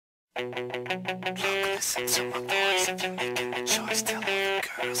Look, listen to my voice. If you're making a choice, tell all the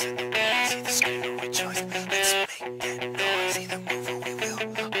girls in the boys, either scream or rejoice. Let's make that noise, either move or we will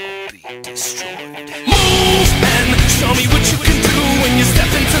all be destroyed. Move and show me what you can do when you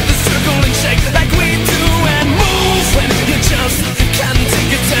step into the circle and shake like we do. And move when you just can't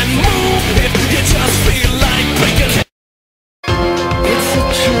take it, and move if you just feel like breaking it. It's the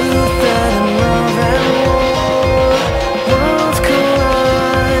truth that in love and war, worlds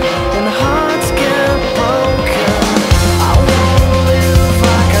collide and hearts get broken. I wanna live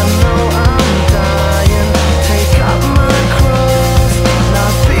like I know I'm dying. Take up my cross,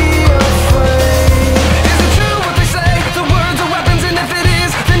 not be afraid. Is it true what they say? The words are weapons, and if it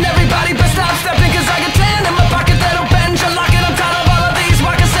is, then everybody best stop stepping. Cause I got 10 in my pocket that'll bend your lock, and I'm tired of all of these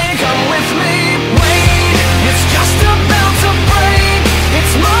walkers saying come with me. Wait, it's just about to break.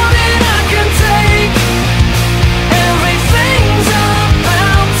 It's more than I can take. Everything's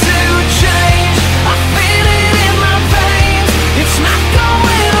about to change. I feel it in my veins. It's not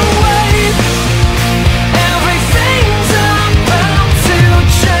going away. Everything's about to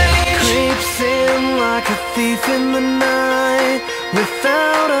change. Creeps in like a thief in the night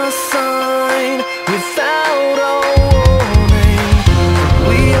without a sign.